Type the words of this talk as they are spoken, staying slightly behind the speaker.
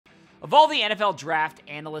Of all the NFL draft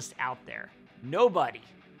analysts out there, nobody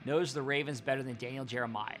knows the Ravens better than Daniel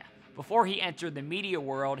Jeremiah. Before he entered the media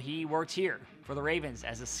world, he worked here for the Ravens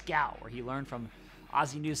as a scout, where he learned from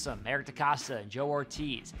Ozzie Newsome, Eric DeCosta, and Joe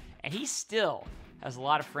Ortiz. And he still has a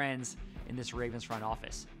lot of friends in this Ravens front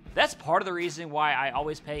office. That's part of the reason why I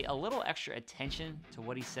always pay a little extra attention to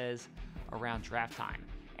what he says around draft time.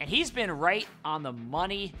 And he's been right on the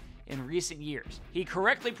money in recent years. He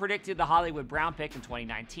correctly predicted the Hollywood Brown pick in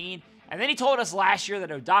 2019, and then he told us last year that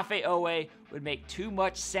Odafe Oweh would make too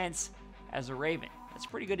much sense as a Raven. That's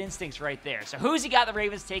pretty good instincts right there. So who's he got the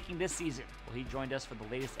Ravens taking this season? Well, he joined us for the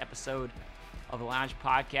latest episode of the Lounge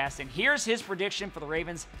Podcast, and here's his prediction for the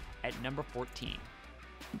Ravens at number 14.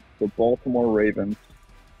 The Baltimore Ravens,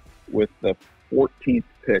 with the 14th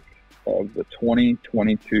pick of the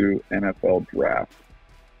 2022 NFL Draft,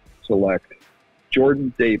 select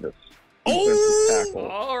Jordan Davis. Tackle.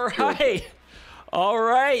 All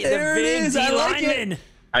right. There the big it is. D I like lineman. it.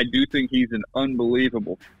 I do think he's an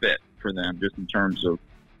unbelievable fit for them, just in terms of,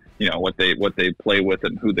 what they play with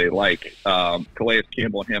and who they like. Calais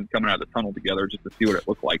Campbell and him coming out of the tunnel together just to see what it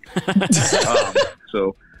looked like.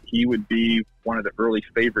 So he would be one of the early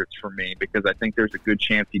favorites for me, because I think there's a good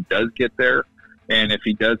chance he does get there. And if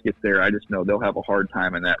he does get there, I just know they'll have a hard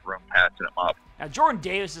time in that room passing him up. Now, Jordan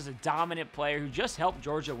Davis is a dominant player who just helped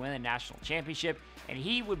Georgia win a national championship, and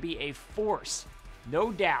he would be a force,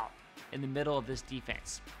 no doubt, in the middle of this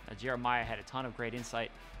defense. Now, Jeremiah had a ton of great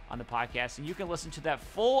insight on the podcast, and you can listen to that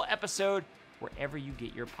full episode wherever you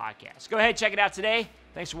get your podcasts. Go ahead, check it out today.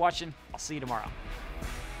 Thanks for watching. I'll see you tomorrow.